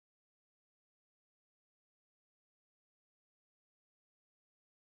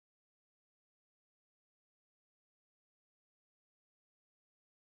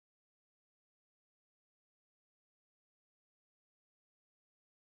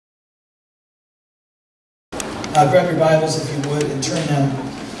Grab your Bibles if you would and turn them.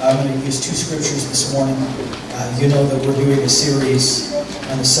 I'm going to use two scriptures this morning. You know that we're doing a series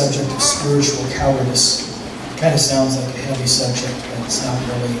on the subject of spiritual cowardice. It kind of sounds like a heavy subject, but it's not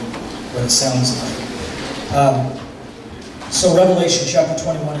really what it sounds like. So Revelation chapter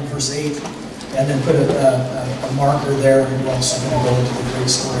 21 and verse 8, and then put a marker there, and we're also going to go into the great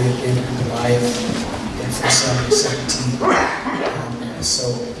story of David and Goliath in 1 Samuel 17.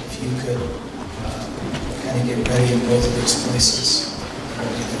 So if you could kind of get ready in both of those places,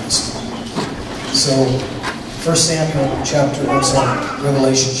 we'll get there this morning. So 1 Samuel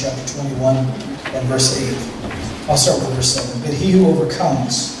Revelation chapter 21 and verse 8. I'll start with verse 7. But he who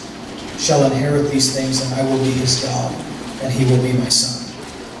overcomes shall inherit these things, and I will be his God, and he will be my son.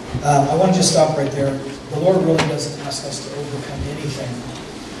 I want to just stop right there. The Lord really doesn't ask us to overcome anything.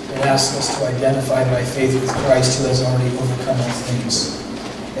 He asks us to identify by faith with Christ, who has already overcome all things.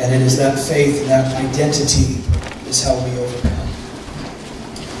 And it is that faith and that identity is how we overcome.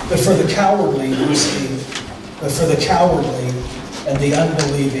 But for the cowardly, verse 8, but for the cowardly and the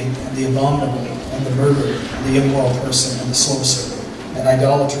unbelieving and the abominable and the murderer and the immoral person and the sorcerer and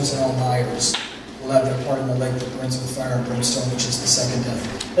idolaters and all liars will have their part in the lake that burns with fire and brimstone, which is the second death.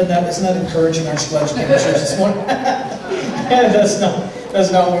 Isn't that encouraging? Aren't you glad you came to church this morning? That's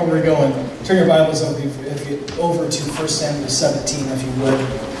not where we're going. Turn your Bibles over to 1 Samuel 17, if you would.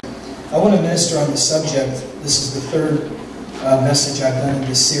 I want to minister on the subject. This is the third message I've done in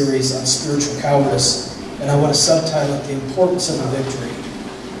this series on spiritual cowardice, and I want to subtitle it, The Importance of a Victory.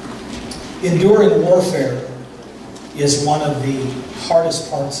 Enduring warfare is one of the hardest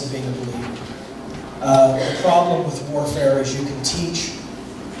parts of being a believer. The problem with warfare is you can teach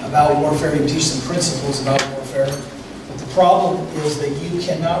about warfare, you can teach some principles about warfare, but the problem is that you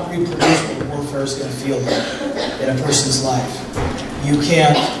cannot reproduce what warfare is going to feel like in a person's life. You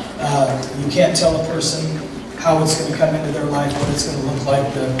can't tell a person how it's going to come into their life, what it's going to look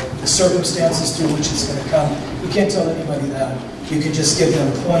like, the circumstances through which it's going to come. You can't tell anybody that. You can just give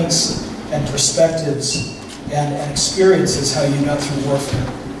them points and perspectives and experiences how you got through warfare.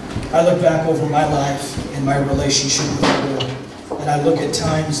 I look back over my life and my relationship with the Lord, and I look at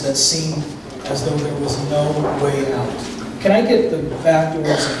times that seemed as though there was no way out. Can I get the back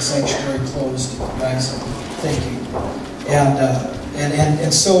doors of the sanctuary closed, guys? Thank you.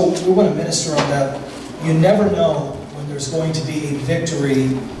 And so we want to minister on that. You never know when there's going to be a victory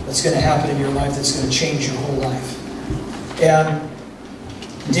that's going to happen in your life that's going to change your whole life. And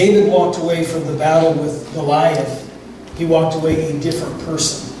David walked away from the battle with Goliath. He walked away a different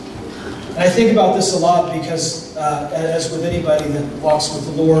person. And I think about this a lot because, as with anybody that walks with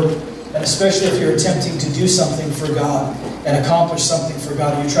the Lord, and especially if you're attempting to do something for God and accomplish something for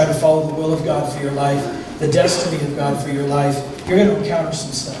God, and you try to follow the will of God for your life, the destiny of God for your life, you're going to encounter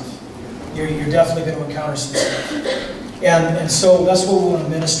some stuff. You're definitely going to encounter some stuff. And so that's what we want to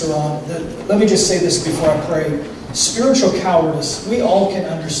minister on. Let me just say this before I pray. Spiritual cowardice, we all can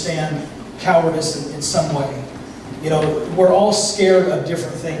understand cowardice in some way. You know, we're all scared of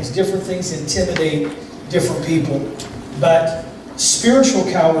different things. Different things intimidate different people. But spiritual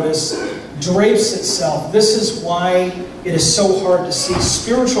cowardice drapes itself. This is why it is so hard to see.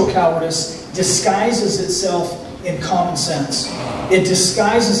 Spiritual cowardice disguises itself in common sense. It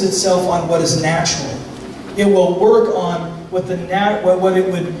disguises itself on what is natural. It will work on what the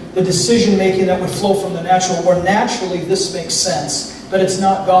decision making that would flow from the natural, where naturally this makes sense, but it's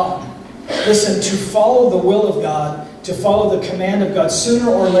not God. Listen, to follow the will of God, to follow the command of God,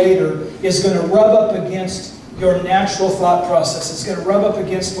 sooner or later is going to rub up against your natural thought process. It's going to rub up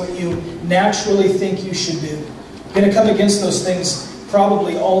against what you naturally think you should do. You're going to come against those things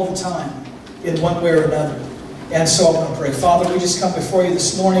probably all the time in one way or another. And so I want to pray. Father, we just come before you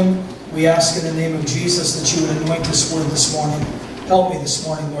this morning. We ask in the name of Jesus that you would anoint this word this morning. Help me this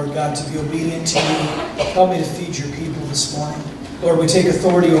morning, Lord God, to be obedient to you. Help me to feed your people this morning. Lord, we take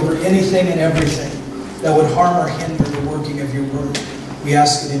authority over anything and everything that would harm or hinder the working of your word. We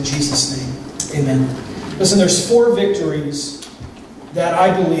ask it in Jesus' name. Amen. Listen, there's 4 victories that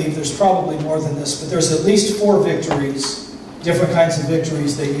I believe, there's probably more than this, but there's at least 4 victories, different kinds of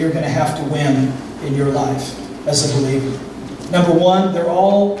victories that you're going to have to win in your life as a believer. Number 1, they're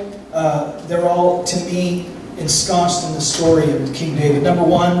all to me ensconced in the story of King David. Number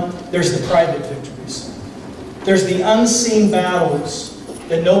 1, there's the private victories. There's the unseen battles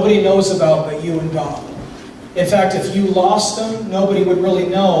that nobody knows about but you and God. In fact, if you lost them, nobody would really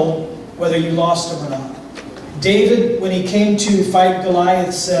know whether you lost them or not. David, when he came to fight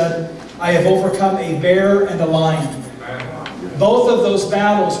Goliath, said, I have overcome a bear and a lion. Both of those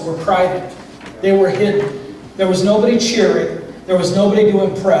battles were private. They were hidden. There was nobody cheering. There was nobody to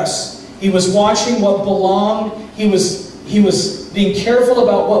impress. He was watching what belonged. He was being careful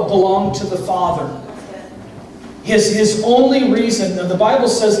about what belonged to the Father. His only reason, the Bible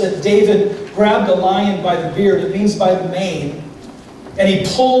says that David grabbed a lion by the beard. It means by the mane. And he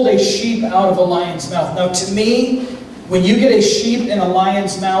pulled a sheep out of a lion's mouth. Now to me, when you get a sheep in a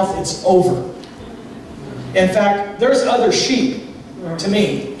lion's mouth, it's over. In fact, there's other sheep to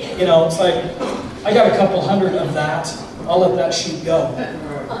me. You know, it's like, I got a couple hundred of that. I'll let that sheep go.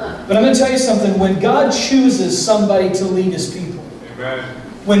 But I'm going to tell you something. When God chooses somebody to lead His people,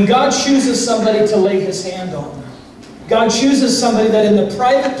 when God chooses somebody to lay His hand on, God chooses somebody that in the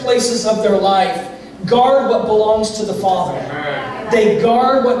private places of their life guard what belongs to the Father. They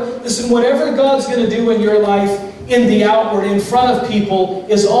guard what... Listen, whatever God's going to do in your life, in the outward, in front of people,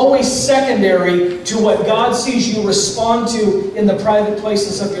 is always secondary to what God sees you respond to in the private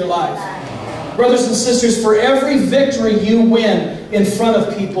places of your life. Brothers and sisters, for every victory you win in front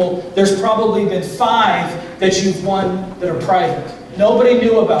of people, there's probably been 5 that you've won that are private. Nobody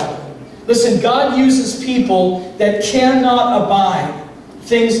knew about them. Listen, God uses people that cannot abide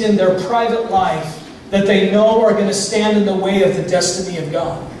things in their private life that they know are going to stand in the way of the destiny of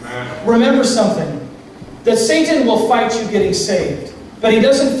God. Remember something, that Satan will fight you getting saved, but he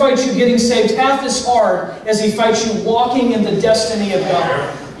doesn't fight you getting saved half as hard as he fights you walking in the destiny of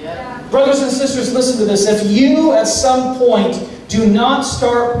God. Brothers and sisters, listen to this. If you at some point do not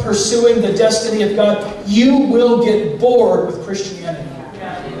start pursuing the destiny of God, you will get bored with Christianity.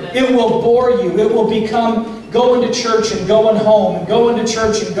 It will bore you. It will become going to church and going home, and going to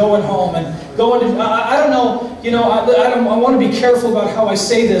church and going home, and going to... I don't know, you know, I want to be careful about how I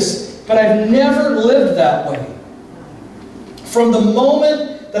say this, but I've never lived that way. From the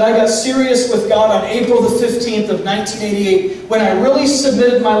moment that I got serious with God on April the 15th of 1988, when I really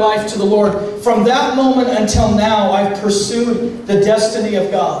submitted my life to the Lord, from that moment until now, I've pursued the destiny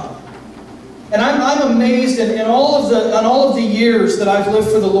of God. And I'm amazed in all of the years that I've lived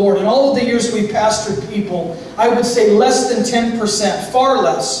for the Lord, and all of the years we've pastored people, I would say less than 10%, far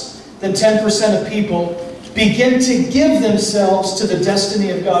less than 10% of people begin to give themselves to the destiny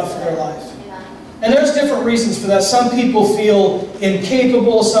of God for their life. And there's different reasons for that. Some people feel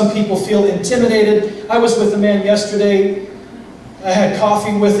incapable. Some people feel intimidated. I was with a man yesterday. I had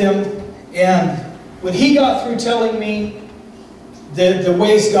coffee with him. And when he got through telling me the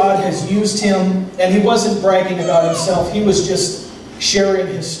ways God has used him, and he wasn't bragging about himself, he was just sharing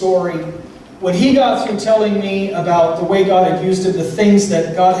his story. When he got through telling me about the way God had used him, the things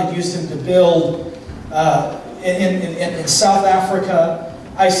that God had used him to build in South Africa,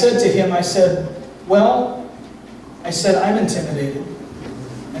 I said to him, I said, I'm intimidated.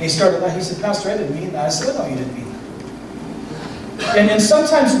 And he started laughing. He said, Pastor, I didn't mean that. I said, no, you didn't mean that. And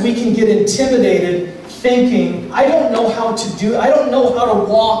sometimes we can get intimidated thinking, I don't know how to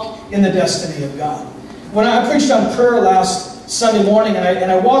walk in the destiny of God. When I preached on prayer last Sunday morning,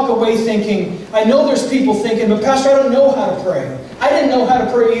 and I walk away thinking, I know there's people thinking, but Pastor, I don't know how to pray. I didn't know how to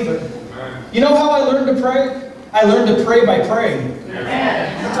pray either. You know how I learned to pray? I learned to pray by praying.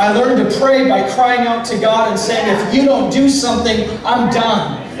 I learned to pray by crying out to God and saying, if you don't do something, I'm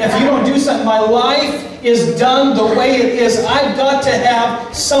done. If you don't do something, my life is done the way it is. I've got to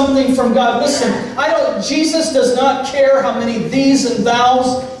have something from God. Listen, Jesus does not care how many these and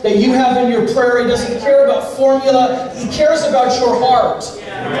thous that you have in your prayer. He doesn't care about formula. He cares about your heart.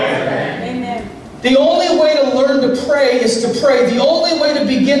 Amen. The only way to learn to pray is to pray. The only way to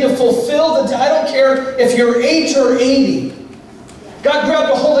begin to fulfill I don't care if you're 8 or 80. God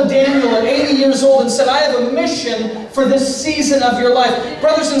grabbed a hold of Daniel at 80 years old and said, I have a mission for this season of your life.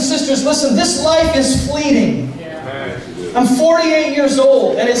 Brothers and sisters, listen, this life is fleeting. I'm 48 years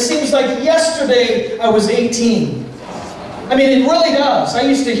old, and it seems like yesterday I was 18. I mean, it really does. I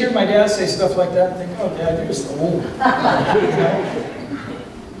used to hear my dad say stuff like that and think, oh, Dad, you're just old. You know?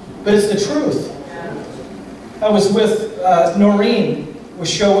 But it's the truth. I was with Noreen, was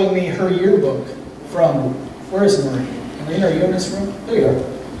showing me her yearbook from, where is Noreen? Noreen, are you in this room? There you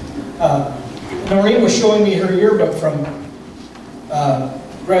are. Noreen was showing me her yearbook from,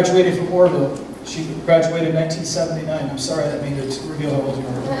 graduated from Orville. She graduated in 1979. I'm sorry, that made it reveal how old you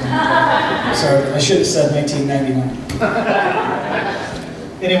are. Sorry, I should have said 1999.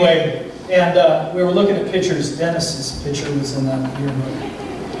 Anyway, and we were looking at pictures. Dennis's picture was in that yearbook.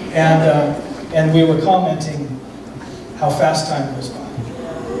 And we were commenting how fast time goes by.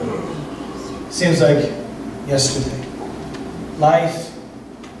 Seems like yesterday. Life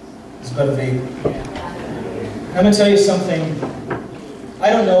is but a vapor. I'm going to tell you something. I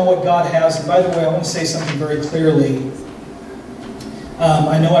don't know what God has. And by the way, I want to say something very clearly.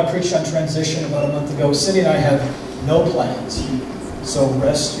 I know I preached on transition about a month ago. Cindy and I have no plans. So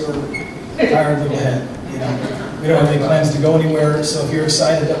rest your tired little head. You know, we don't have any plans to go anywhere. So if you're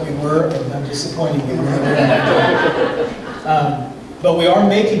excited that we were, I'm disappointing you. But we are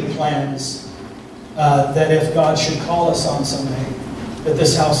making plans that if God should call us on someday, that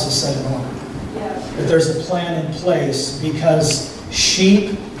this house is set in order. That there's a plan in place, because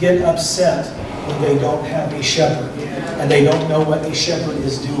sheep get upset when they don't have a shepherd and they don't know what a shepherd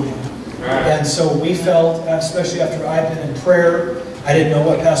is doing. And so we felt, especially after I've been in prayer, I didn't know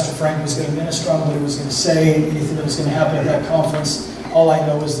what Pastor Frank was going to minister on, what he was going to say, anything that was going to happen at that conference. All I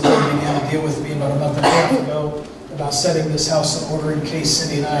know is the Lord began to deal with me about a month and a half ago about setting this house in order in case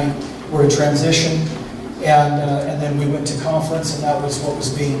Cindy and I were in transition. And then we went to conference, and that was what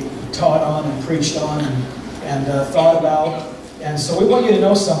was being taught on and preached on and thought about. And so we want you to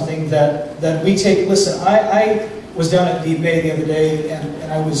know something that we take. Listen, I was down at Deep Bay the other day, and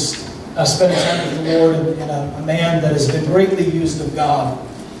I was spending time with the Lord, and a man that has been greatly used of God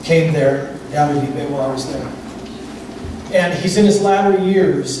came there down at Deep Bay while I was there. And he's in his latter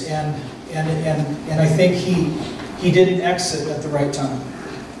years, and I think he didn't exit at the right time.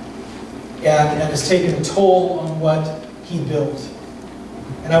 And it's taken a toll on what he built.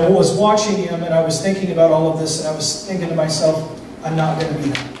 And I was watching him, and I was thinking about all of this, and I was thinking to myself, I'm not going to be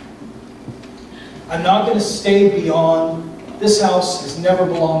that. I'm not going to stay beyond. This house has never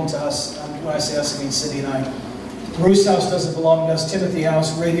belonged to us. When I say us, I mean Cindy and I. Bruce House doesn't belong to us. Timothy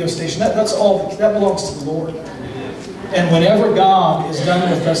House, radio station, that's all. That belongs to the Lord. And whenever God is done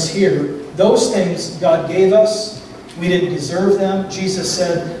with us here, those things God gave us, we didn't deserve them. Jesus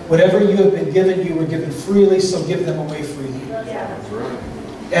said, whatever you have been given, you were given freely, so give them away freely.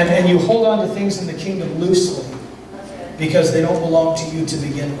 And you hold on to things in the kingdom loosely, because they don't belong to you to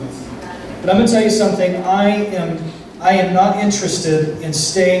begin with. But I'm going to tell you something. I am not interested in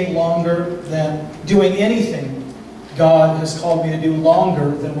staying longer than doing anything God has called me to do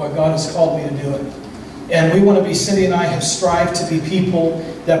longer than what God has called me to do it. And we want to be, Cindy and I have strived to be people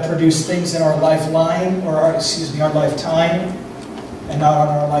that produce things in our lifeline, or our lifetime, and not on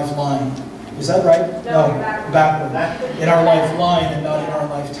our lifeline. Is that right? No, backward. In our lifeline and not in our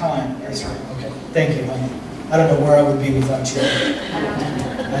lifetime. That's right. Okay. Thank you, honey. I don't know where I would be without you.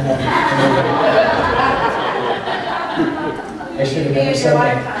 I know. I should have never said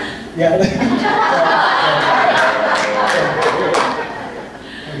that. Yeah.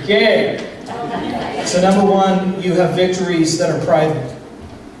 Okay. So number one, you have victories that are private.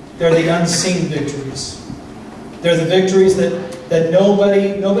 They're the unseen victories. They're the victories that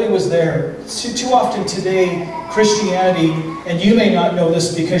nobody was there. Too often today, Christianity, and you may not know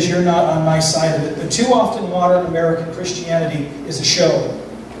this because you're not on my side of it, but too often modern American Christianity is a show.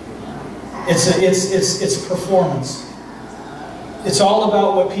 It's performance. It's all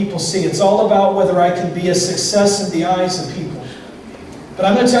about what people see. It's all about whether I can be a success in the eyes of people. But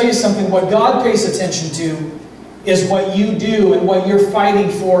I'm going to tell you something. What God pays attention to is what you do and what you're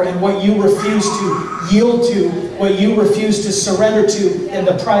fighting for and what you refuse to yield to, what you refuse to surrender to in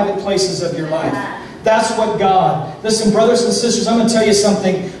the private places of your life. That's what God. Listen, brothers and sisters, I'm going to tell you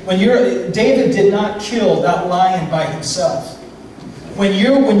something. David did not kill that lion by himself. When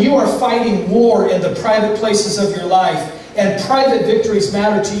you are fighting war in the private places of your life, and private victories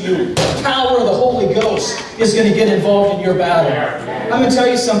matter to you, the power of the Holy Ghost is going to get involved in your battle. I'm going to tell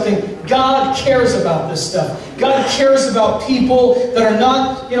you something. God cares about this stuff. God cares about people that are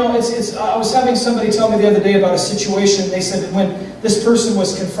not, I was having somebody tell me the other day about a situation. They said when this person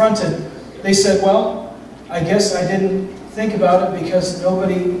was confronted, they said, well, I guess I didn't think about it because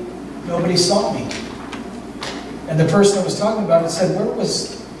nobody saw me. And the person that was talking about it said, where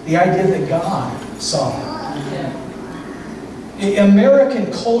was the idea that God saw me?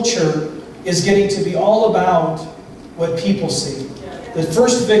 American culture is getting to be all about what people see. The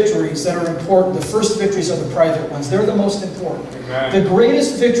first victories that are important, the first victories are the private ones. They're the most important. The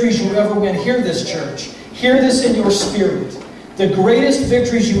greatest victories you ever win, hear this, church. Hear this in your spirit. The greatest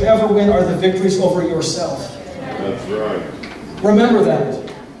victories you ever win are the victories over yourself. That's right. Remember that.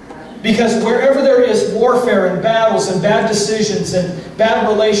 Because wherever there is warfare and battles and bad decisions and bad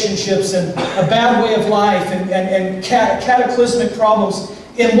relationships and a bad way of life and cataclysmic problems,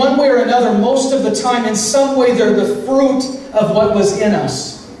 in one way or another, most of the time, in some way, they're the fruit of what was in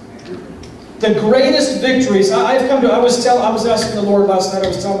us. The greatest victories, I was asking the Lord last night, I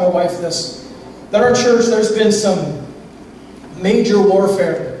was telling my wife this, that our church, there's been some major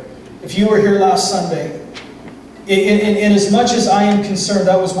warfare. If you were here last Sunday, in as much as I am concerned,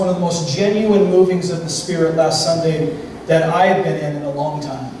 that was one of the most genuine movings of the Spirit last Sunday that I have been in a long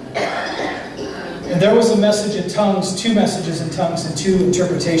time. And there was a message in tongues, 2 messages in tongues and 2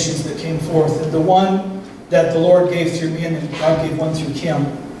 interpretations that came forth. And the one that the Lord gave through me, and then God gave one through Kim.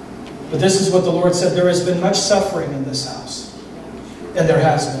 But this is what the Lord said: there has been much suffering in this house. And there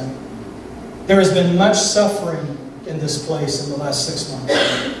has been. There has been much suffering in this place in the last 6 months.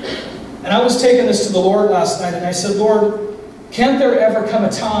 And I was taking this to the Lord last night, and I said, Lord, can't there ever come a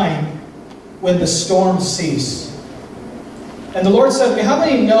time when the storms cease? And the Lord said to me, how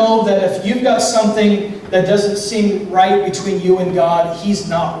many know that if you've got something that doesn't seem right between you and God, He's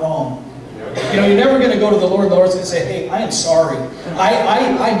not wrong? You know, you're never going to go to the Lord and the Lord's going to say, hey, I am sorry.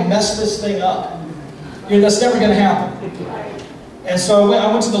 I messed this thing up. You know, that's never going to happen. And so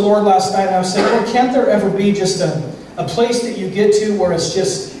I went to the Lord last night and I said, Lord, can't there ever be just a place that you get to where it's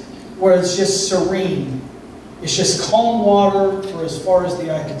just serene? It's just calm water for as far as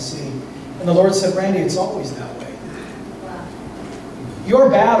the eye can see. And the Lord said, Randy, it's always that way. Your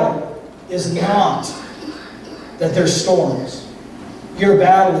battle is not that there's storms. Your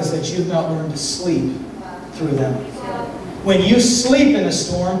battle is that you've not learned to sleep through them. When you sleep in a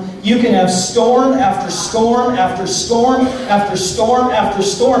storm, you can have storm after storm after storm after storm after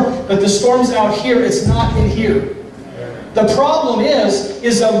storm. But the storm's out here, it's not in here. The problem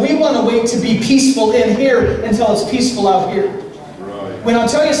is that we want to wait to be peaceful in here until it's peaceful out here. When I'll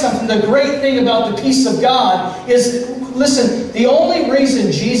tell you something, the great thing about the peace of God is, listen, the only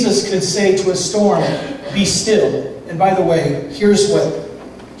reason Jesus could say to a storm, be still. And by the way, here's what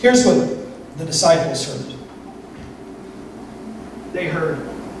the disciples heard. They heard,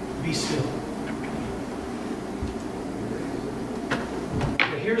 be still.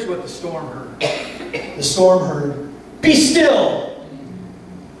 But here's what the storm heard. The storm heard, be still.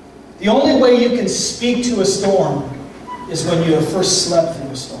 The only way you can speak to a storm is when you have first slept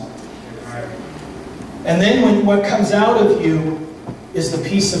through a storm. And then when what comes out of you is the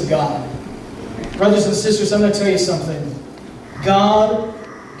peace of God. Brothers and sisters, I'm going to tell you something. God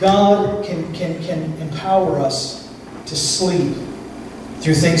can empower us to sleep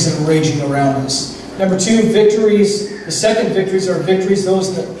through things that are raging around us. Number two, victories. The second victories are victories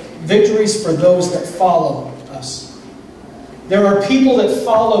for those that follow us. There are people that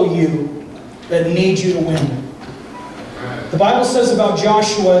follow you that need you to win. The Bible says about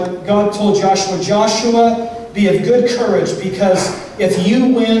Joshua, God told Joshua, Joshua, be of good courage, because if you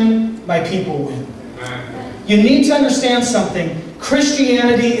win, my people win. You need to understand something.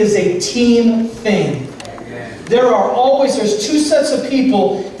 Christianity is a team thing. There's two sets of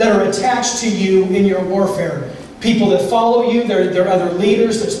people that are attached to you in your warfare. People that follow you, there are other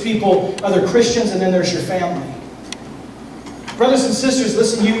leaders, there's people, other Christians, and then there's your family. Brothers and sisters,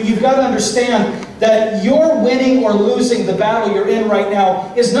 listen, you've got to understand that your winning or losing the battle you're in right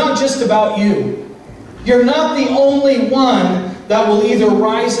now is not just about you. You're not the only one that will either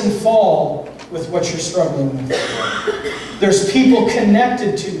rise and fall with what you're struggling with. There's people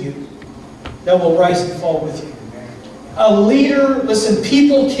connected to you that will rise and fall with you. A leader, listen,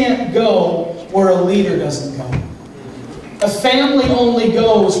 people can't go where a leader doesn't go. A family only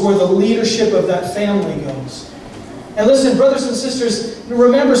goes where the leadership of that family goes. And listen, brothers and sisters,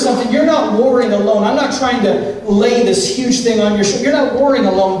 remember something. You're not warring alone. I'm not trying to lay this huge thing on your shoulder. You're not warring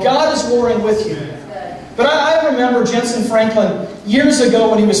alone. God is warring with you. But I remember Jensen Franklin years ago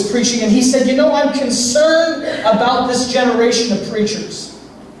when he was preaching, and he said, you know, I'm concerned about this generation of preachers.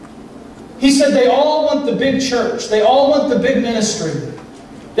 He said they all want the big church. They all want the big ministry.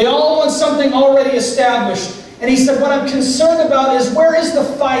 They all want something already established. And he said, what I'm concerned about is, where is the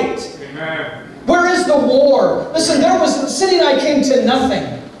fight? Amen. Where is the war? Listen, Cindy and I came to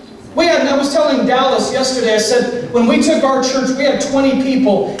nothing. I was telling Dallas yesterday, I said, when we took our church, we had 20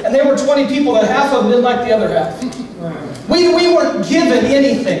 people, and there were 20 people that half of them didn't like the other half. We weren't given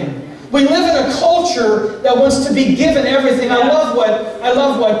anything. We live in a culture that wants to be given everything. What's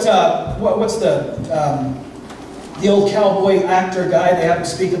the old cowboy actor guy they had to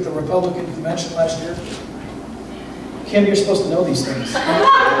speak at the Republican convention last year? Kim, you're supposed to know these things.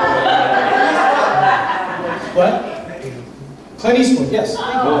 What? Clint Eastwood, yes.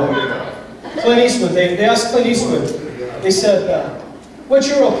 Clint Eastwood. They asked Clint Eastwood. They said, what's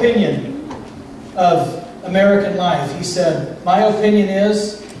your opinion of American life? He said, my opinion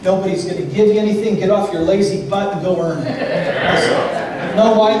is nobody's going to give you anything. Get off your lazy butt and go earn it.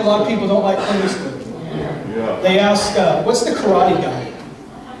 No, why a lot of people don't like Clint Eastwood. They asked, what's the karate guy?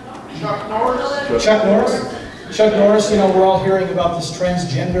 Chuck Norris. Chuck Norris? Chuck Norris, you know, we're all hearing about this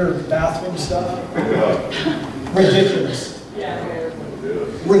transgender bathroom stuff. Ridiculous.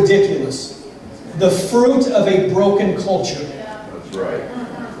 Ridiculous. The fruit of a broken culture. That's right.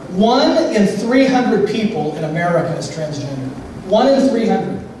 1 in 300 people in America is transgender. 1 in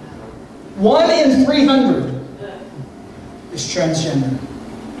 300. 1 in 300 is transgender.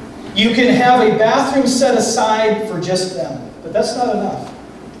 You can have a bathroom set aside for just them, but that's not enough.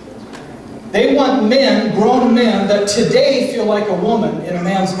 They want men, grown men, that today feel like a woman in a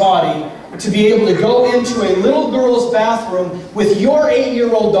man's body, to be able to go into a little girl's bathroom with your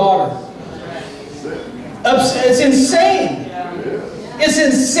 8-year-old daughter. It's insane. It's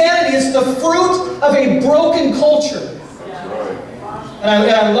insanity. It's the fruit of a broken culture.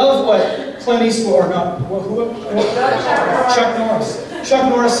 And I love what Clint Eastwood, or not, Chuck Norris. Chuck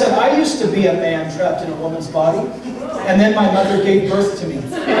Norris said, I used to be a man trapped in a woman's body, and then my mother gave birth to me.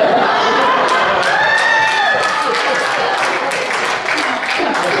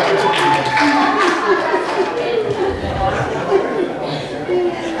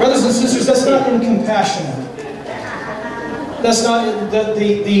 Brothers and sisters, that's not incompassionate. That's not,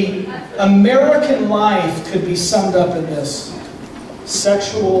 the American life could be summed up in this: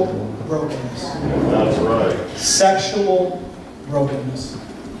 sexual brokenness. That's right. Sexual brokenness.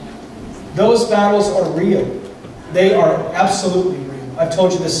 Those battles are real. They are absolutely real. I've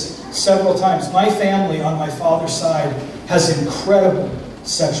told you this several times. My family on my father's side has incredible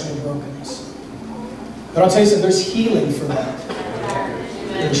sexual brokenness. But I'll tell you something, there's healing for that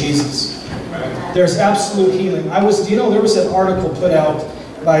in Jesus. There's absolute healing. Do you know there was an article put out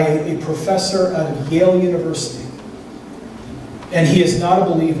by a professor out of Yale University, and he is not a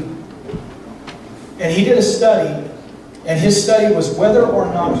believer. And he did a study, and his study was whether or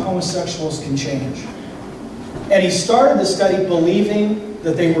not homosexuals can change. And he started the study believing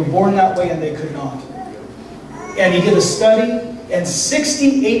that they were born that way and they could not. And he did a study, and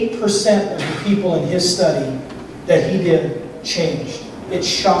 68% of the people in his study that he did changed. It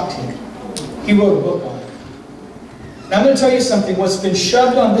shocked him. He wrote a book on it. Now I'm going to tell you something. What's been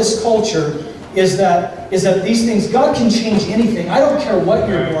shoved on this culture is that these things, God can change anything. I don't care what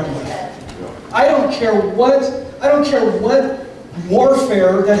you're born with. I don't care what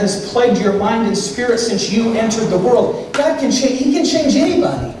warfare that has plagued your mind and spirit since you entered the world. God can change. He can change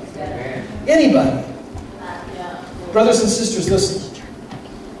anybody. Anybody. Brothers and sisters, listen.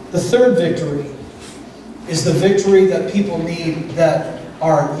 The third victory is the victory that people need that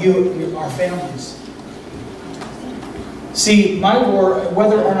are our families. See, my war,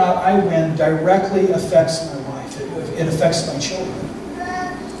 whether or not I win, directly affects my wife. It affects my children.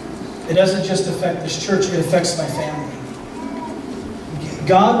 It doesn't just affect this church, it affects my family.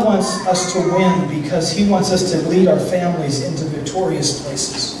 God wants us to win because He wants us to lead our families into victorious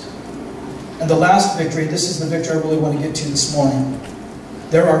places. And the last victory, this is the victory I really want to get to this morning.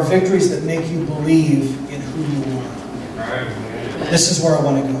 There are victories that make you believe in who you are. This is where I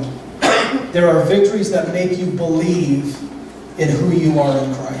want to go. There are victories that make you believe in who you are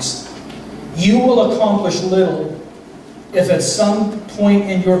in Christ. You will accomplish little if at some point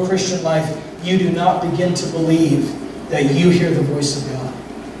in your Christian life you do not begin to believe that you hear the voice of God,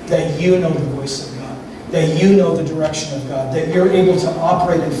 that you know the voice of God, that you know the direction of God, that you're able to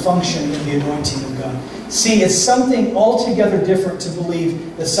operate and function in the anointing of God. See, it's something altogether different to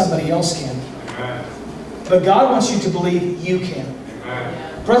believe that somebody else can. But God wants you to believe you can.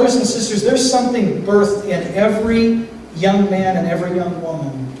 Brothers and sisters, there's something birthed in every young man and every young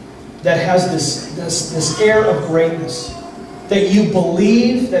woman that has this air of greatness. That you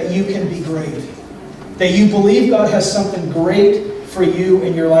believe that you can be great. That you believe God has something great for you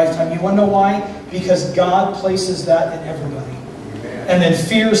in your lifetime. You want to know why? Because God places that in everybody. And then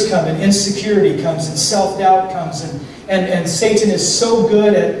fears come, and insecurity comes, and self-doubt comes, and Satan is so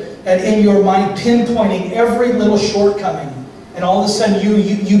good at in your mind pinpointing every little shortcoming. And all of a sudden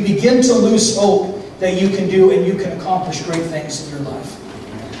you begin to lose hope that you can do and you can accomplish great things in your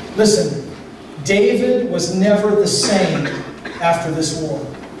life. Listen, David was never the same after this war.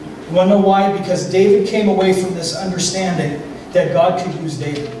 You want to know why? Because David came away from this understanding that God could use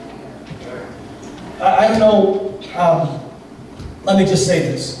David. I don't know, let me just say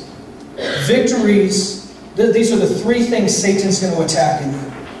this. Victories, these are the three things Satan's going to attack in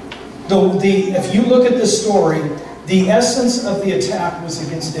you. If you look at this story, the essence of the attack was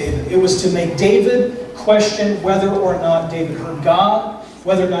against David. It was to make David question whether or not David heard God,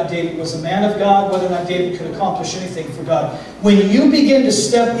 whether or not David was a man of God, whether or not David could accomplish anything for God. When you begin to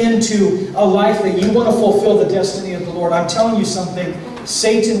step into a life that you want to fulfill the destiny of the Lord, I'm telling you something,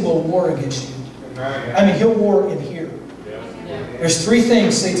 Satan will war against you. I mean, he'll war in here. There's three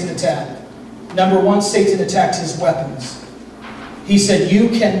things Satan attacked. Number one, Satan attacked his weapons. He said, you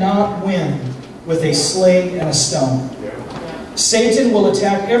cannot win with a sling and a stone. Satan will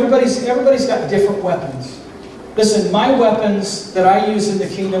attack. Everybody's got different weapons. Listen, my weapons that I use in the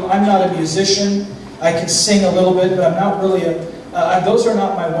kingdom, I'm not a musician. I can sing a little bit, but I'm not really those are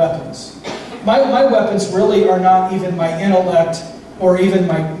not my weapons. My weapons really are not even my intellect or even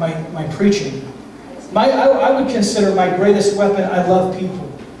my preaching. I would consider my greatest weapon, I love people.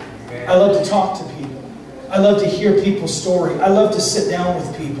 I love to talk to people. I love to hear people's story. I love to sit down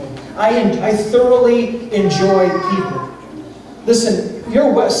with people. I thoroughly enjoy people. Listen,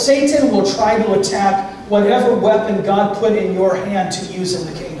 Satan will try to attack whatever weapon God put in your hand to use in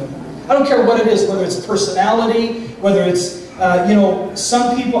the kingdom. I don't care what it is, whether it's personality, whether it's,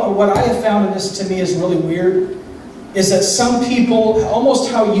 some people, what I have found, and this to me is really weird, is that some people, almost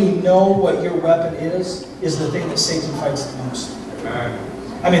how you know what your weapon is the thing that Satan fights the most.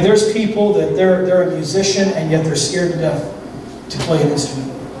 I mean, there's people that they're a musician and yet they're scared to death to play an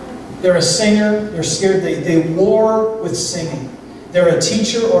instrument. They're a singer, they're scared, they war with singing. They're a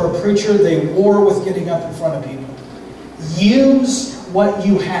teacher or a preacher, they war with getting up in front of people. Use what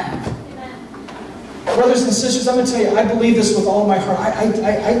you have. Brothers and sisters, I'm going to tell you, I believe this with all my heart. I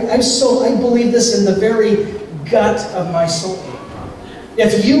believe this in the very gut of my soul.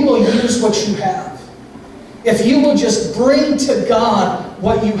 If you will use what you have, if you will just bring to God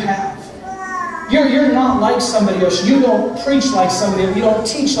what you have, you're not like somebody else. You don't preach like somebody else. You don't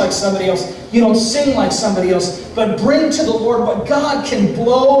teach like somebody else. You don't sing like somebody else. But bring to the Lord what God can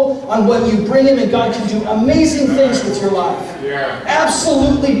blow on what you bring Him, and God can do amazing things with your life. Yeah.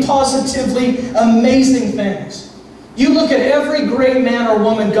 Absolutely, positively amazing things. You look at every great man or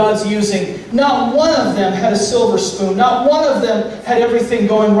woman God's using, not one of them had a silver spoon. Not one of them had everything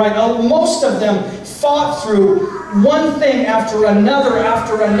going right. Most of them fought through one thing after another,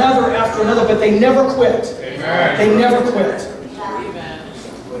 after another, after another, but they never quit. Amen. They never quit.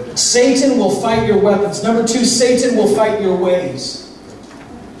 Amen. Satan will fight your weapons. Number two, Satan will fight your ways.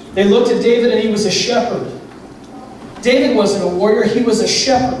 They looked at David and he was a shepherd. David wasn't a warrior, he was a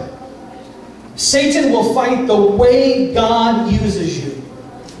shepherd. Satan will fight the way God uses you.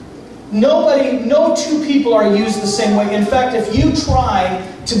 No two people are used the same way. In fact, if you try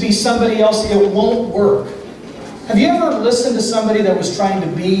to be somebody else, it won't work. Have you ever listened to somebody that was trying to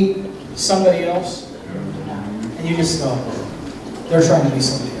be somebody else? And you just go, they're trying to be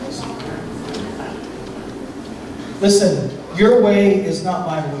somebody else. Listen, your way is not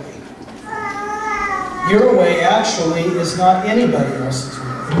my way. Your way actually is not anybody else's way.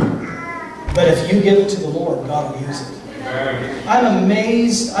 But if you give it to the Lord, God will use it. I'm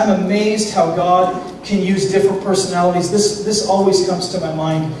amazed how God can use different personalities. This always comes to my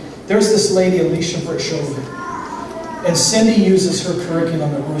mind. There's this lady, Alicia Britt-Showman, and Cindy uses her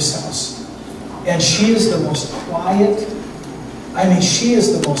curriculum at Bruce House. And she is the most quiet, she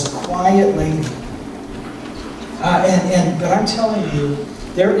is the most quiet lady. But I'm telling you,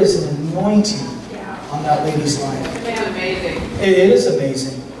 there is an anointing on that lady's life. It's amazing. It is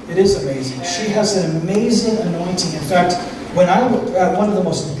amazing. It is amazing. She has an amazing anointing. In fact, when I was at one of the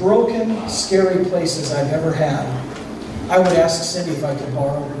most broken, scary places I've ever had, I would ask Cindy if I could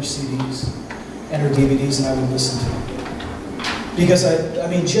borrow her CDs and her DVDs, and I would listen to them. Because,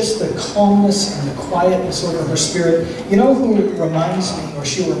 just the calmness and the quietness over her spirit. You know who reminds me, or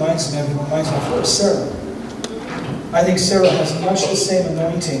she reminds me of, is Sarah. I think Sarah has much the same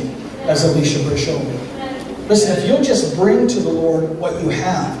anointing as Alicia Britt-Showman. Listen, if you'll just bring to the Lord what you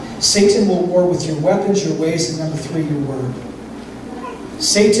have, Satan will war with your weapons, your ways, and number three, your word.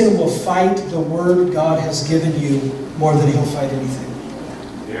 Satan will fight the word God has given you more than he'll fight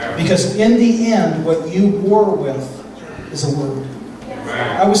anything. Yeah. Because in the end, what you war with is a word.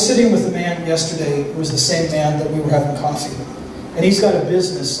 I was sitting with a man yesterday who was the same man that we were having coffee with. And he's got a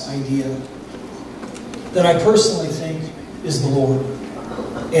business idea that I personally think is the Lord.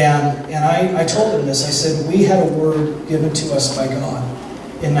 And I told him this. I said, we had a word given to us by God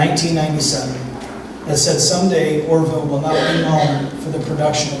in 1997 that said someday Orville will not be known for the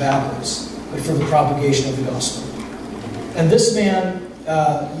production of apples, but for the propagation of the gospel. And this man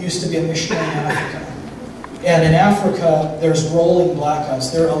used to be a missionary in Africa. And in Africa, there's rolling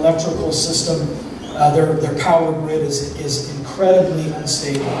blackouts. Their electrical system, their power grid is incredibly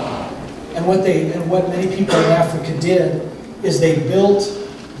unstable. And what many people in Africa did is they built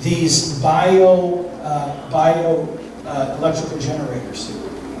these bio electrical generators.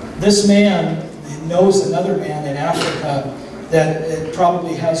 This man knows another man in Africa that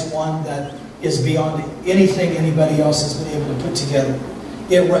probably has one that is beyond anything anybody else has been able to put together.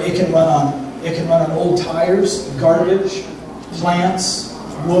 It can run on old tires, garbage, plants,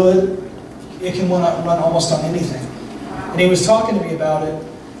 wood. It can run almost on anything. And he was talking to me about it,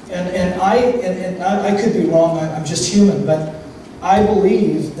 and I could be wrong. I'm just human, but I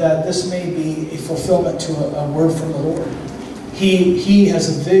believe that this may be a fulfillment to a word from the Lord. He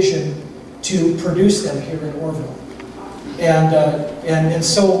has a vision to produce them here in Orville. And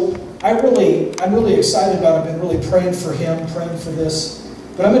so I'm really excited about it. I've been really praying for him, praying for this.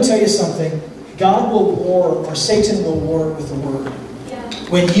 But I'm going to tell you something. God will war, or Satan will war with the Word. Yeah.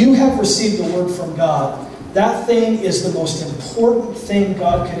 When you have received the Word from God, that thing is the most important thing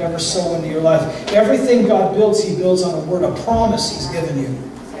God could ever sow into your life. Everything God builds, He builds on a word, a promise He's given you.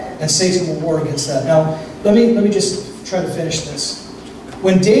 And Satan will war against that. Now, let me just try to finish this.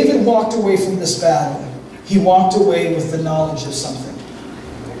 When David walked away from this battle, he walked away with the knowledge of something.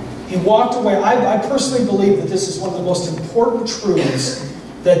 He walked away. I personally believe that this is one of the most important truths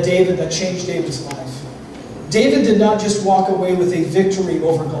that changed David's life. David did not just walk away with a victory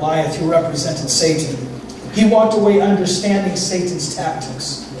over Goliath, who represented Satan. He walked away understanding Satan's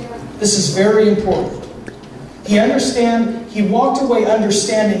tactics. This is very important. He walked away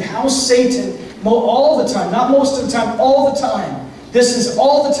understanding how Satan, all the time, not most of the time, all the time. This is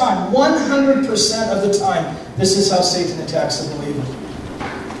all the time, 100% of the time. This is how Satan attacks the believer.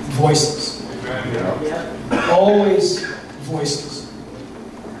 Voices. Always voices.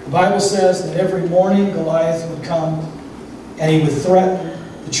 The Bible says that every morning Goliath would come and he would threaten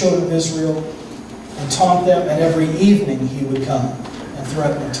the children of Israel and taunt them, and every evening he would come and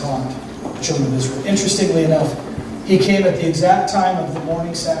threaten and taunt the children of Israel. Interestingly enough, he came at the exact time of the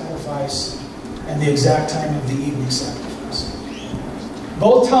morning sacrifice and the exact time of the evening sacrifice.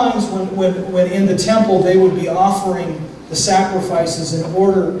 Both times when in the temple they would be offering the sacrifices in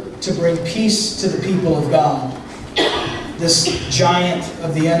order to bring peace to the people of God, this giant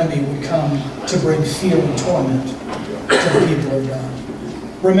of the enemy would come to bring fear and torment to the people of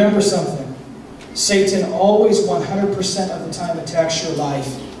God. Remember something. Satan always 100% of the time attacks your life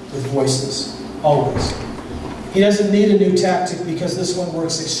with voices. Always. He doesn't need a new tactic because this one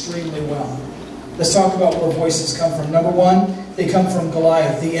works extremely well. Let's talk about where voices come from. Number one, they come from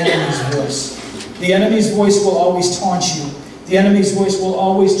Goliath, the enemy's voice. The enemy's voice will always taunt you. The enemy's voice will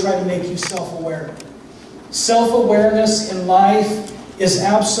always try to make you self-aware. Self-awareness in life is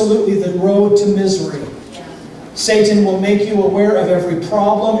absolutely the road to misery. Satan will make you aware of every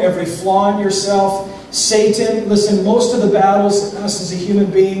problem, every flaw in yourself. Satan, listen, most of the battles, us as a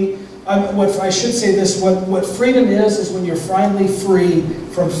human being, what freedom is when you're finally free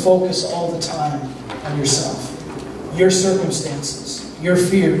from focus all the time on yourself. Your circumstances, your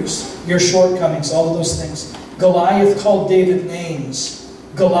fears, your shortcomings, all of those things. Goliath called David names.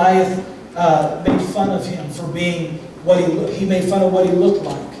 Goliath made fun of him for being he made fun of what he looked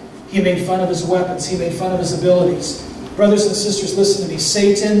like. He made fun of his weapons. He made fun of his abilities. Brothers and sisters, listen to me.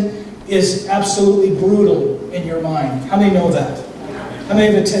 Satan is absolutely brutal in your mind. How many know that? I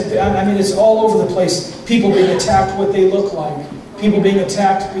mean, it's all over the place. People being attacked what they look like. People being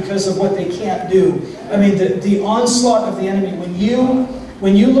attacked because of what they can't do. I mean, the onslaught of the enemy.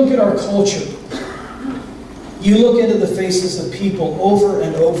 When you look at our culture, you look into the faces of people over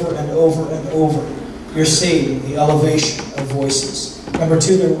and over and over and over. You're seeing the elevation of voices. Number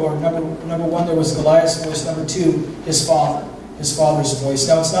one, there was Goliath's voice. Number two, his father's voice.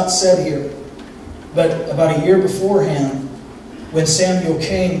 Now, it's not said here, but about a year beforehand, when Samuel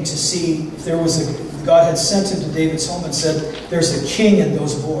came to see if there was God had sent him to David's home and said, there's a king in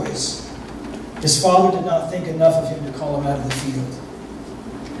those boys. His father did not think enough of him to call him out of the field.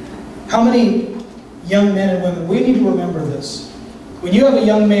 How many young men and women, we need to remember this. When you have a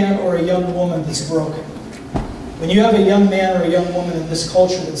young man or a young woman that's broken, when you have a young man or a young woman in this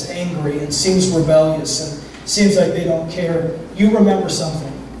culture that's angry and seems rebellious and seems like they don't care, you remember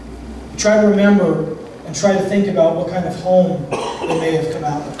something. Try to remember and try to think about what kind of home they may have come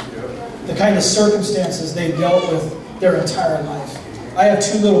out of. The kind of circumstances they've dealt with their entire life. I have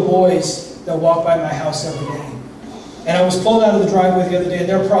two little boys that walk by my house every day. And I was pulling out of the driveway the other day, and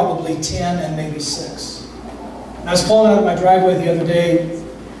they're probably 10 and maybe 6. And I was pulling out of my driveway the other day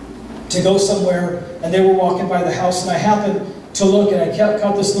to go somewhere, and they were walking by the house, and I happened to look, and I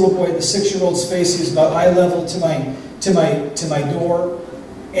caught this little boy, the 6-year-old's face. He was about eye level to my door.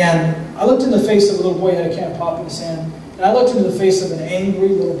 And I looked in the face of a little boy, had a can of pop in his hand, and I looked into the face of an angry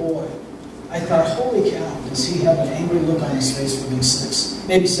little boy. I thought, holy cow, does he have an angry look on his face for being 6,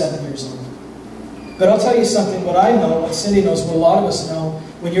 maybe 7 years old. But I'll tell you something, what I know, what Cindy knows, what a lot of us know,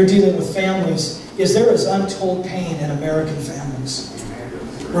 when you're dealing with families, is there is untold pain in American families.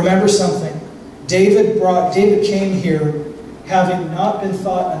 Remember something, David came here having not been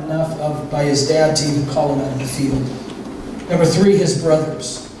thought enough of by his dad to even call him out of the field. Number 3, his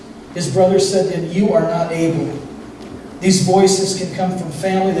brothers. His brothers said to him, you are not able. These voices can come from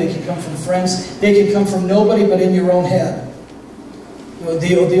family, they can come from friends, they can come from nobody but in your own head.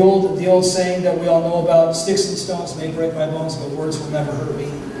 The old saying that we all know about, sticks and stones may break my bones, but words will never hurt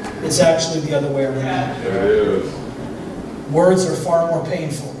me. It's actually the other way around. Words are far more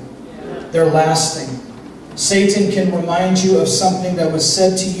painful They're lasting. Satan can remind you of something that was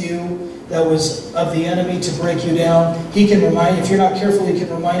said to you that was of the enemy to break you down. He can remind you, if you're not careful, he can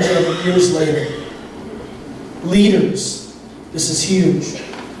remind you of it years later. Leaders, this is huge.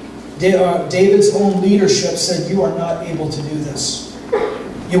 David's own leadership said, you are not able to do this.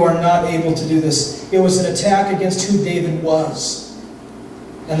 You are not able to do this. It was an attack against who David was.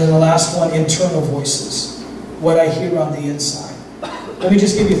 And then the last one, internal voices. What I hear on the inside. Let me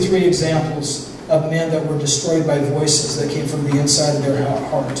just give you 3 examples of men that were destroyed by voices that came from the inside of their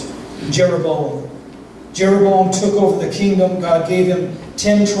heart. Jeroboam. Jeroboam took over the kingdom. God gave him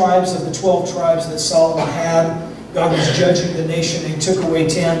 10 tribes of the 12 tribes that Solomon had. God was judging the nation, and he took away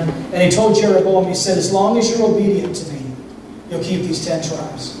 10. And he told Jeroboam, he said, as long as you're obedient to me, you'll keep these 10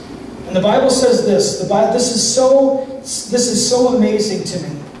 tribes. And the Bible says this. This is so amazing to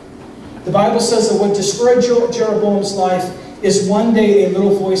me. The Bible says that what destroyed Jeroboam's life is one day a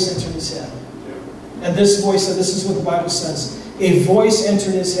little voice entered his head. And this voice, this is what the Bible says. A voice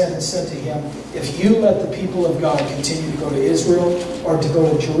entered his head and said to him, if you let the people of God continue to go to Israel or to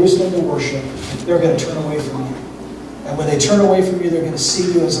go to Jerusalem to worship, they're going to turn away from you. And when they turn away from you, they're going to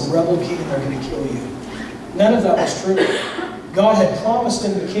see you as a rebel king and they're going to kill you. None of that was true. God had promised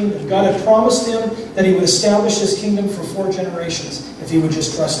him the kingdom. God had promised him that he would establish his kingdom for 4 generations if he would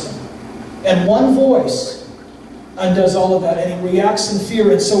just trust him. And one voice undoes all of that, and he reacts in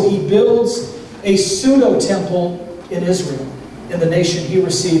fear, and so he builds a pseudo-temple in Israel, in the nation he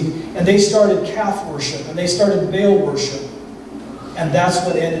received. And they started calf worship, and they started Baal worship. And that's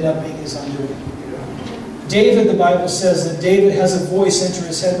what ended up being his undoing. David, the Bible says that David has a voice enter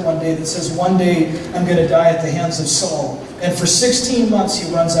his head one day that says, one day I'm going to die at the hands of Saul. And for 16 months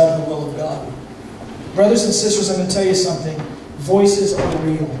he runs out of the will of God. Brothers and sisters, I'm going to tell you something. Voices are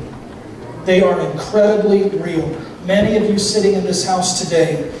real. They are incredibly real. Many of you sitting in this house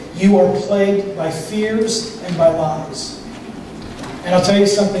today, you are plagued by fears and by lies. And I'll tell you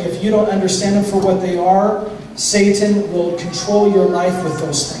something, if you don't understand them for what they are, Satan will control your life with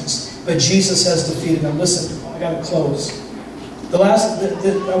those things. But Jesus has defeated them. Listen, I got to close.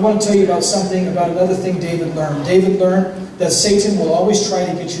 I want to tell you about something, about another thing David learned. David learned that Satan will always try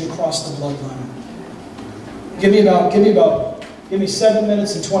to get you to cross the bloodline. Give me 7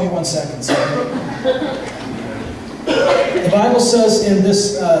 minutes and 21 seconds. The Bible says in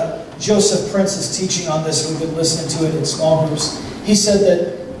this, Joseph Prince's teaching on this, we've been listening to it in small groups. He said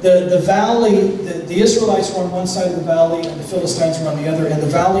that the valley, the Israelites were on one side of the valley and the Philistines were on the other, and the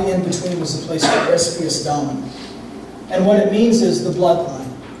valley in between was a place called Espius Dam. And what it means is the bloodline.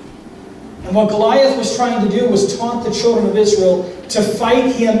 And what Goliath was trying to do was taunt the children of Israel to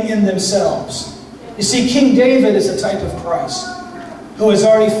fight him in themselves. You see, King David is a type of Christ, who has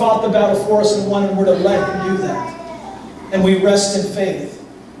already fought the battle for us and won, and we're to let him do that. And we rest in faith.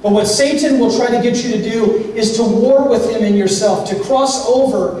 But what Satan will try to get you to do is to war with him in yourself, to cross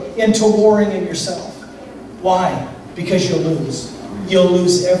over into warring in yourself. Why? Because you'll lose. You'll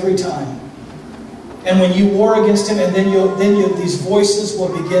lose every time. And when you war against him, and then these voices will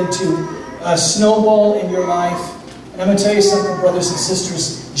begin to snowball in your life. And I'm going to tell you something, brothers and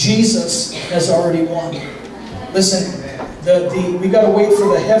sisters. Jesus has already won. Listen, we got to wait for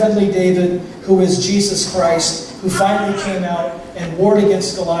the heavenly David, who is Jesus Christ, who finally came out and warred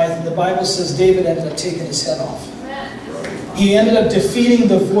against Goliath. And the Bible says David ended up taking his head off. He ended up defeating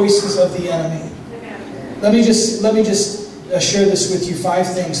the voices of the enemy. Let me just share this with you.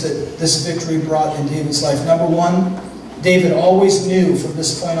 5 things that this victory brought in David's life. Number 1, David always knew from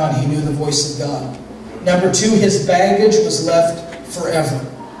this point on, he knew the voice of God. Number 2, his baggage was left forever.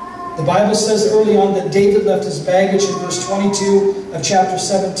 The Bible says early on that David left his baggage in verse 22 of chapter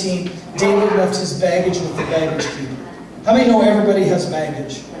 17. David left his baggage with the baggage keeper. How many know everybody has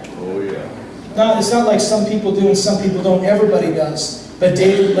baggage? Oh, yeah. Now, it's not like some people do and some people don't. Everybody does. But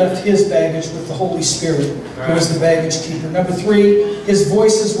David left his baggage with the Holy Spirit, who was the baggage keeper. Number 3, his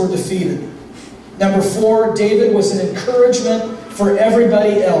voices were defeated. Number 4, David was an encouragement for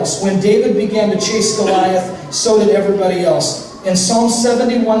everybody else. When David began to chase Goliath, so did everybody else. In Psalm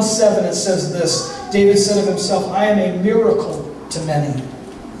 71:7 it says this. David said of himself, I am a miracle to many.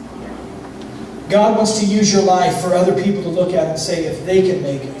 God wants to use your life for other people to look at and say, if they can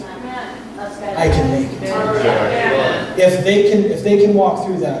make it, I can make it. If they can walk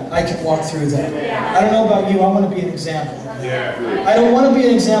through that, I can walk through that. I don't know about you, I want to be an example. I don't want to be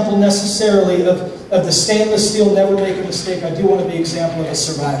an example necessarily of the stainless steel, never make a mistake. I do want to be an example of a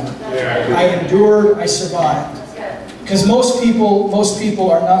survivor. I endured, I survived. Because most people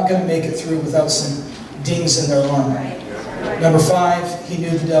are not going to make it through without some dings in their armor. Number 5, he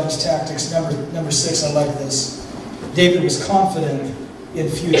knew the devil's tactics. Number 6, I like this. David was confident in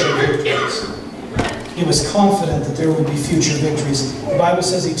future victories. He was confident that there would be future victories. The Bible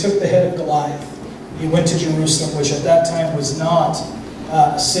says he took the head of Goliath. He went to Jerusalem, which at that time was not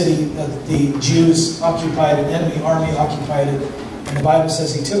a city that the Jews occupied, an enemy army occupied it. And the Bible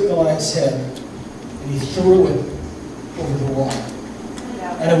says he took Goliath's head and he threw it over the wall.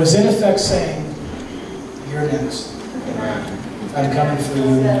 And it was in effect saying, "You're next. I'm coming for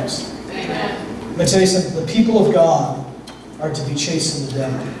you next." Let me tell you something. The people of God are to be chasing the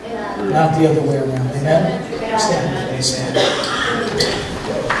devil, not the other way around. Amen? Stand, please.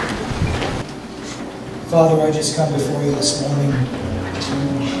 Father, I just come before you this morning.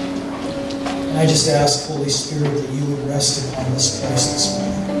 And I just ask, Holy Spirit, that you would rest upon this place this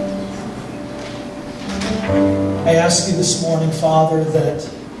morning. I ask you this morning, Father, that,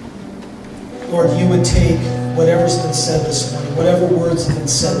 Lord, you would take whatever's been said this morning, whatever words have been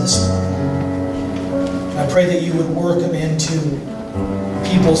said this morning. And I pray that you would work them into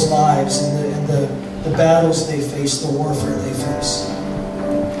people's lives and the battles they face, the warfare they face.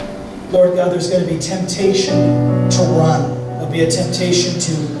 Lord God, there's going to be temptation to run. There'll be a temptation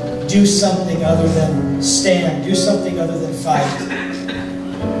to do something other than stand, do something other than fight.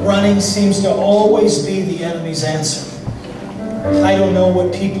 Running seems to always be the enemy's answer. I don't know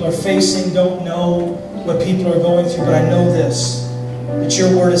what people are facing, don't know what people are going through, but I know this, that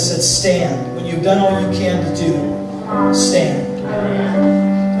your word has said, stand. When you've done all you can to do, stand.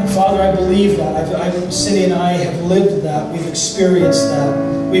 And Father, I believe that. Cindy and I have lived that. We've experienced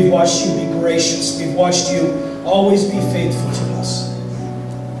that. We've watched you be gracious. We've watched you always be faithful to us.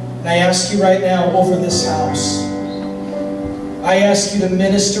 And I ask you right now over this house, I ask you to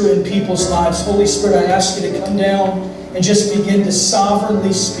minister in people's lives. Holy Spirit, I ask you to come down and just begin to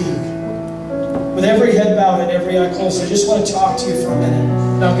sovereignly speak. With every head bowed and every eye closed, I just want to talk to you for a minute.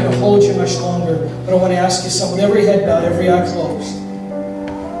 I'm not going to hold you much longer, but I want to ask you something. With every head bowed, every eye closed,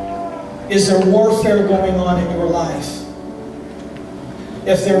 is there warfare going on in your life?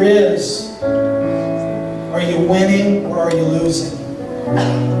 If there is, are you winning or are you losing?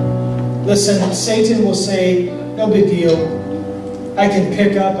 Listen, Satan will say, no big deal. I can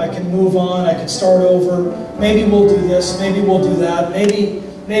pick up, I can move on, I can start over. Maybe we'll do this, maybe we'll do that.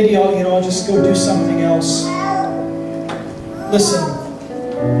 Maybe I'll just go do something else. Listen,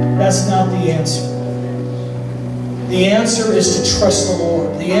 that's not the answer. The answer is to trust the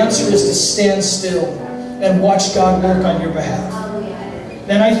Lord. The answer is to stand still and watch God work on your behalf.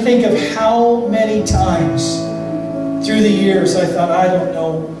 And I think of how many times through the years I thought, I don't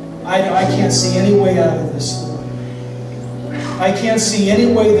know, I can't see any way out of this, Lord. I can't see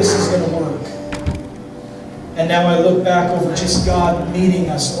any way this is going to work. And now I look back over just God meeting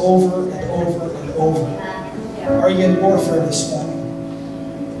us over and over and over. Are you in warfare this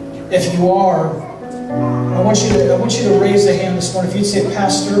morning? If you are, I want you to raise a hand this morning. If you'd say,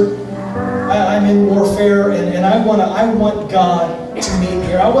 Pastor, I'm in warfare and I want God to meet me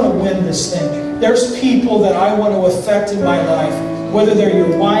here. I want to win this thing. There's people that I want to affect in my life, whether they're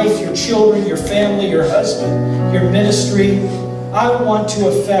your wife, your children, your family, your husband, your ministry. I want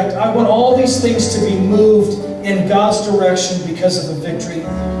all these things to be moved in God's direction because of the victory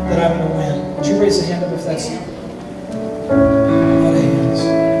that I'm going to win. Would you raise a hand up if that's you? A lot of hands.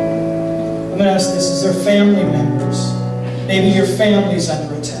 I'm going to ask this. Is there family members? Maybe your family's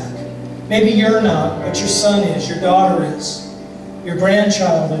under attack. Maybe you're not, but your son is, your daughter is, your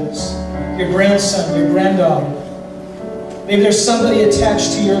grandchild is, your grandson, your granddaughter. Maybe there's somebody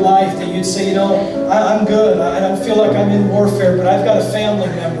attached to your life that you'd say, I'm good. I don't feel like I'm in warfare, but I've got a family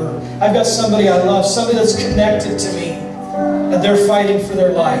member. I've got somebody I love, somebody that's connected to me, and they're fighting for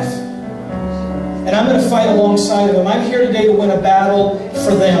their life. And I'm going to fight alongside of them. I'm here today to win a battle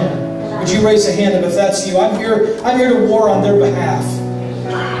for them. Would you raise a hand if that's you? I'm here to war on their behalf.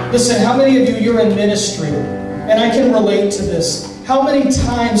 Listen, how many of you, you're in ministry? And I can relate to this. How many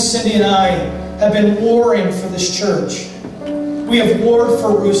times Cindy and I have been warring for this church? We have warred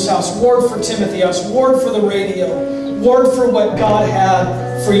for Ruth's house, warred for Timothy house, warred for the radio, warred for what God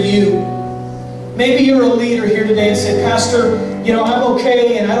had for you. Maybe you're a leader here today and say, Pastor, I'm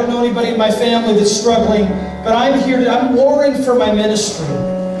okay and I don't know anybody in my family that's struggling, but I'm warring for my ministry.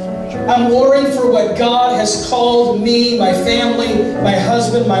 I'm warring for what God has called me, my family, my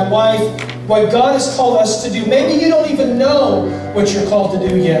husband, my wife, what God has called us to do. Maybe you don't even know what you're called to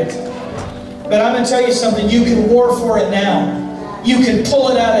do yet. But I'm going to tell you something. You can war for it now. You can pull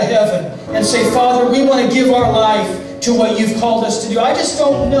it out of heaven and say, Father, we want to give our life to what you've called us to do. I just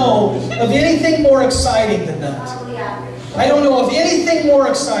don't know of anything more exciting than that. I don't know of anything more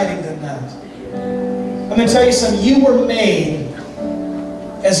exciting than that. I'm going to tell you something. You were made,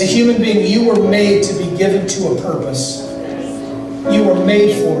 as a human being, you were made to be given to a purpose. You were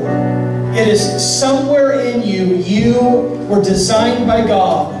made for it. It is somewhere in you. You were designed by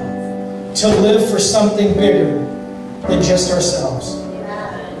God to live for something bigger than just ourselves.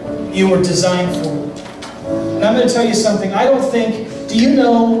 You were designed for it. And I'm going to tell you something. I don't think, do you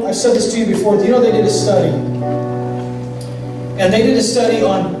know, I've said this to you before, do you know they did a study? And they did a study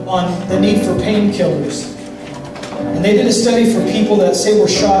on the need for painkillers. And they did a study for people that say were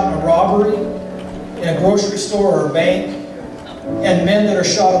shot in a robbery, in a grocery store or a bank, and men that are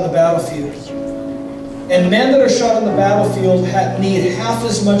shot on the battlefield. And men that are shot on the battlefield need half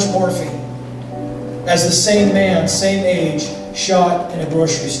as much morphine as the same man, same age, shot in a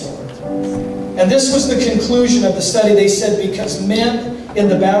grocery store. And this was the conclusion of the study. They said because men in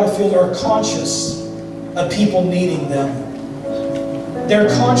the battlefield are conscious of people needing them. They're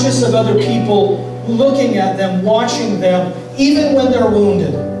conscious of other people looking at them, watching them, even when they're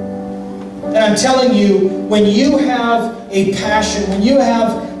wounded. And I'm telling you, when you have a passion, when you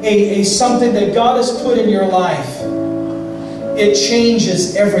have a something that God has put in your life, it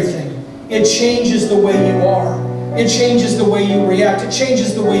changes everything. It changes the way you are. It changes the way you react. It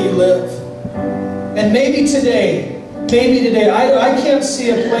changes the way you live. And maybe today, I can't see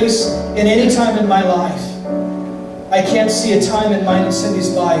a place in any time in my life. I can't see a time in mine and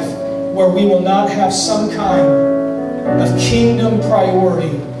Cindy's life where we will not have some kind of kingdom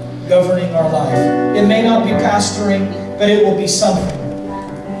priority governing our life. It may not be pastoring, but it will be something.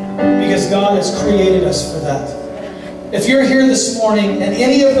 Because God has created us for that. If you're here this morning and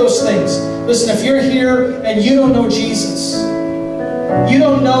any of those things, listen, if you're here and you don't know Jesus, you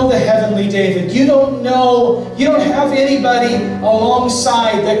don't know the heavenly David, you don't have anybody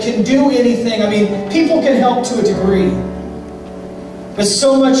alongside that can do anything. I mean, people can help to a degree. But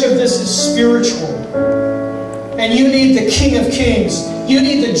so much of this is spiritual. And you need the King of Kings. You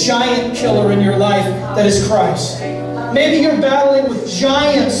need the giant killer in your life that is Christ. Maybe you're battling with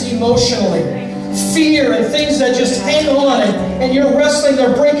giants emotionally. Fear and things that just hang on and you're wrestling.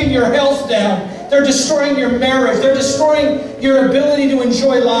 They're breaking your health down. They're destroying your marriage. They're destroying your ability to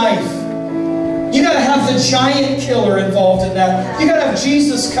enjoy life. You got to have the giant killer involved in that. You got to have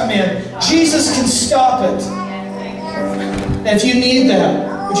Jesus come in. Jesus can stop it. And if you need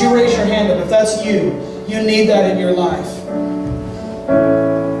that, would you raise your hand up? If that's you, you need that in your life.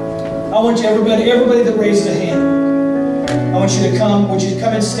 I want you, everybody that raised a hand, I want you to come. Would you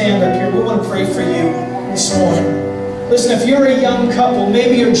come and stand up here? We want to pray for you this morning. Listen, if you're a young couple,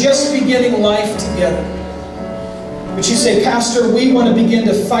 maybe you're just beginning life together, but you say, Pastor, we want to begin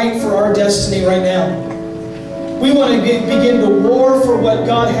to fight for our destiny right now. We want to begin to war for what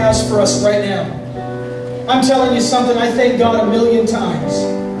God has for us right now. I'm telling you something, I thank God a million times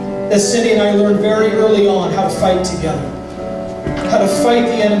that Cindy and I learned very early on how to fight together. How to fight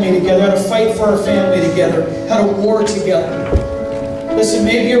the enemy together, how to fight for our family together, how to war together. Listen,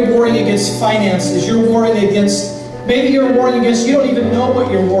 maybe you're warring against finances, you're warring against, maybe you're warring against, you don't even know what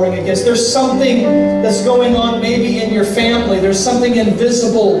you're warring against. There's something that's going on maybe in your family, there's something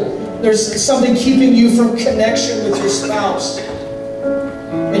invisible, there's something keeping you from connection with your spouse.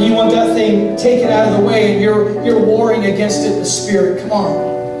 And you want that thing taken out of the way and you're warring against it in the spirit. Come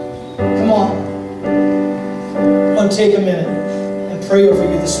on. Come on. I want to take a minute and pray over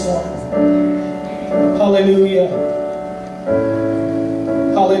you this morning. Hallelujah.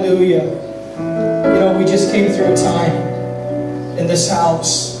 Hallelujah. You know, we just came through a time in this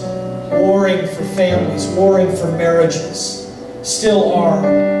house warring for families, warring for marriages. Still are.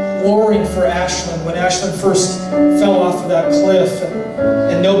 Warring for Ashlyn. When Ashlyn first fell off of that cliff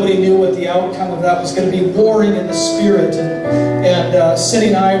and nobody knew what the outcome of that was going to be, warring in the spirit. And Cindy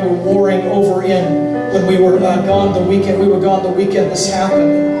and I were warring over in, when we were gone the weekend, this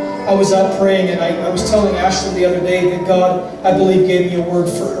happened. I was up praying and I was telling Ashlyn the other day that God, I believe, gave me a word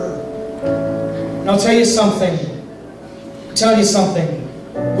for her. And I'll tell you something.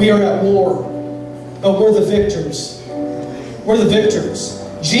 We are at war, but we're the victors. We're the victors.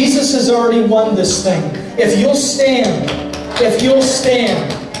 Jesus has already won this thing. If you'll stand,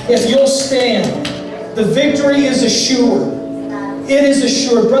 the victory is assured. It is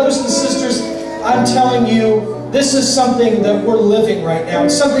assured. Brothers and sisters, I'm telling you, this is something that we're living right now.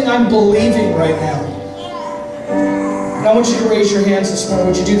 It's something I'm believing right now. And I want you to raise your hands this morning.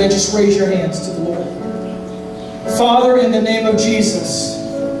 Would you do that? Just raise your hands to the Lord. Father, in the name of Jesus,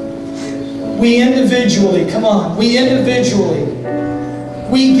 we individually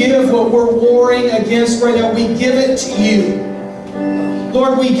we give what we're warring against right now. We give it to you.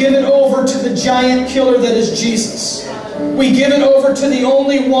 Lord, we give it over to the giant killer that is Jesus. We give it over to the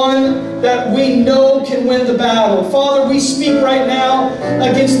only one that we know can win the battle. Father, we speak right now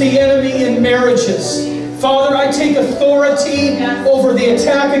against the enemy in marriages. Father, I take authority over the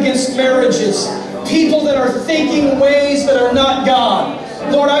attack against marriages. People that are thinking ways that are not God.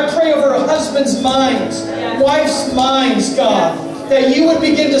 Lord, I pray over husbands' minds, wives' minds, God, that you would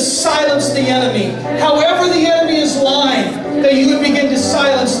begin to silence the enemy. However the enemy is lying, that you would begin to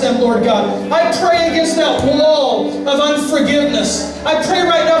silence them, Lord God. I pray against that wall of unforgiveness. I pray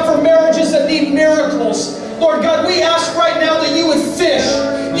right now for marriages that need miracles. Lord God, we ask right now that you would fish.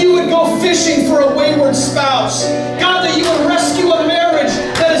 You would go fishing for a wayward spouse. God, that you would rescue a marriage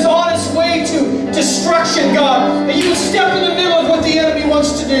that is on its way to destruction, God. That you would step in the middle of what the enemy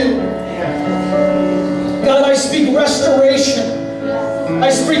wants to do. God, I speak restoration.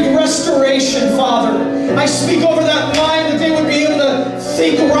 I speak restoration, Father. I speak over that mind that they would be able to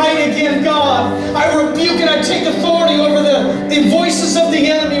think right again, God. I rebuke and I take authority over the voices of the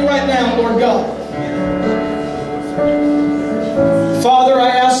enemy right now, Lord God. Father, I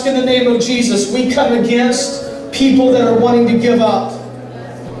ask in the name of Jesus, we come against people that are wanting to give up.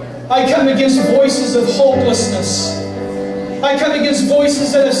 I come against voices of hopelessness. I come against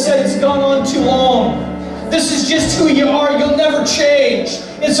voices that have said it's gone on too long. This is just who you are. You'll never change.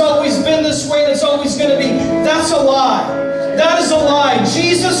 It's always been this way and it's always going to be. That's a lie. That is a lie.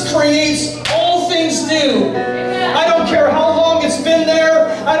 Jesus creates all things new. I don't care how long it's been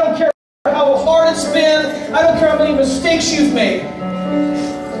there. I don't care how hard it's been. I don't care how many mistakes you've made.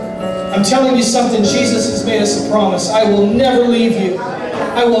 I'm telling you something. Jesus has made us a promise. I will never leave you.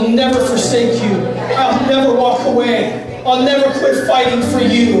 I will never forsake you. I'll never walk away. I'll never quit fighting for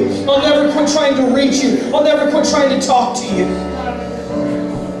you. I'll never quit trying to reach you. I'll never quit trying to talk to you.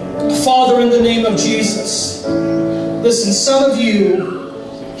 Father, in the name of Jesus, listen, some of you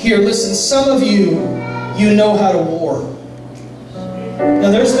here, listen, some of you, you know how to war. Now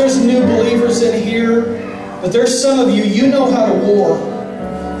there's new believers in here, but there's some of you, you know how to war.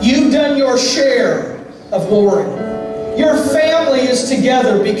 You've done your share of warring. Your family is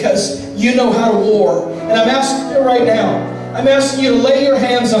together because you know how to war. And I'm asking you right now, I'm asking you to lay your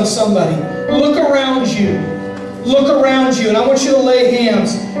hands on somebody. Look around you. Look around you. And I want you to lay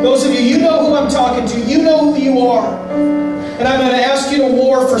hands. Those of you, you know who I'm talking to. You know who you are. And I'm going to ask you to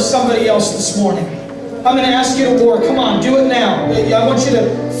war for somebody else this morning. I'm going to ask you to war. Come on, do it now. I want you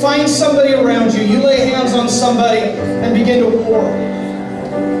to find somebody around you. You lay hands on somebody and begin to war.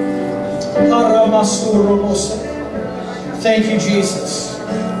 Thank you, Jesus.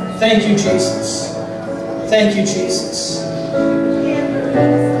 Thank you, Jesus. Thank you, Jesus.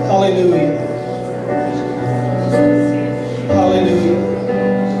 Hallelujah. Hallelujah.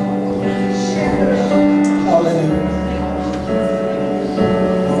 Hallelujah.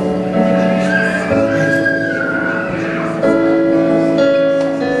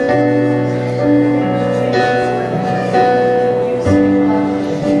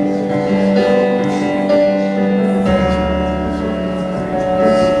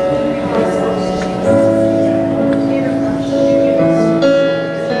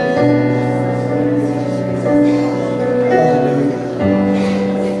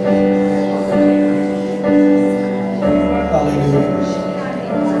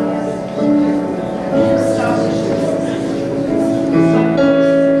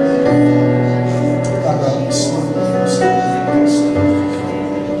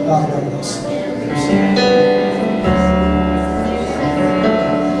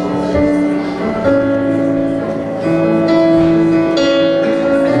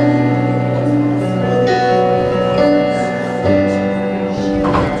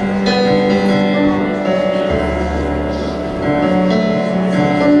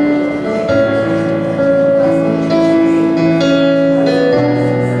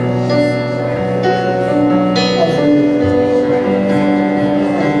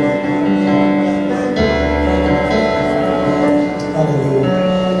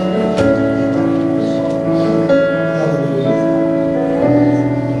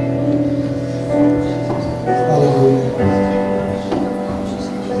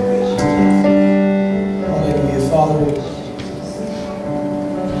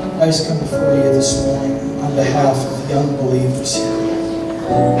 I just come before you this morning on behalf of young believers here.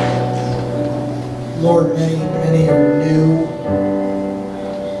 Lord, many are new,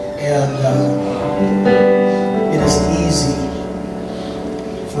 and it is easy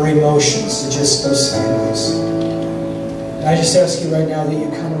for emotions to just go sideways. And I just ask you right now that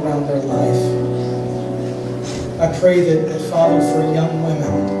you come around their life. I pray that Father, for young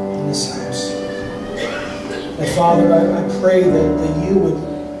women in this house, that Father, I pray that you would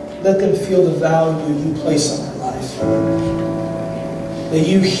let them feel the value you place on their life. That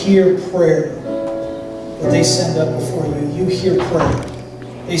you hear prayer that they send up before you. You hear prayer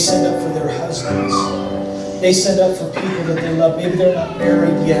they send up for their husbands. they send up for people that they love. Maybe they're not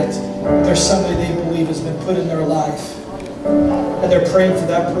married yet. There's somebody they believe has been put in their life. And they're praying for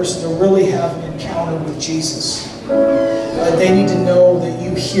that person to really have an encounter with Jesus. They need to know that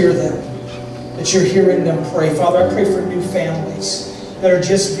you hear them, that you're hearing them pray. Father, I pray for new families that are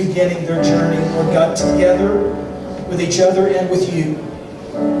just beginning their journey, Lord God, together with each other and with you.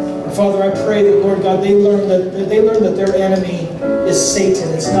 And Father, I pray that, Lord God, they learn that their enemy is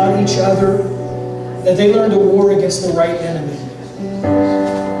Satan. It's not each other. That they learn to war against the right enemy.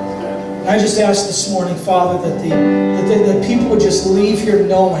 And I just ask this morning, Father, that people would just leave here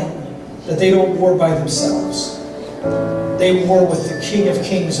knowing that they don't war by themselves. They war with the King of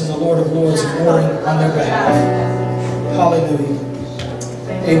Kings and the Lord of Lords warring on their behalf. Hallelujah.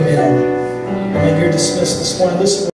 Amen. Amen. You're dismissed this morning. Listen.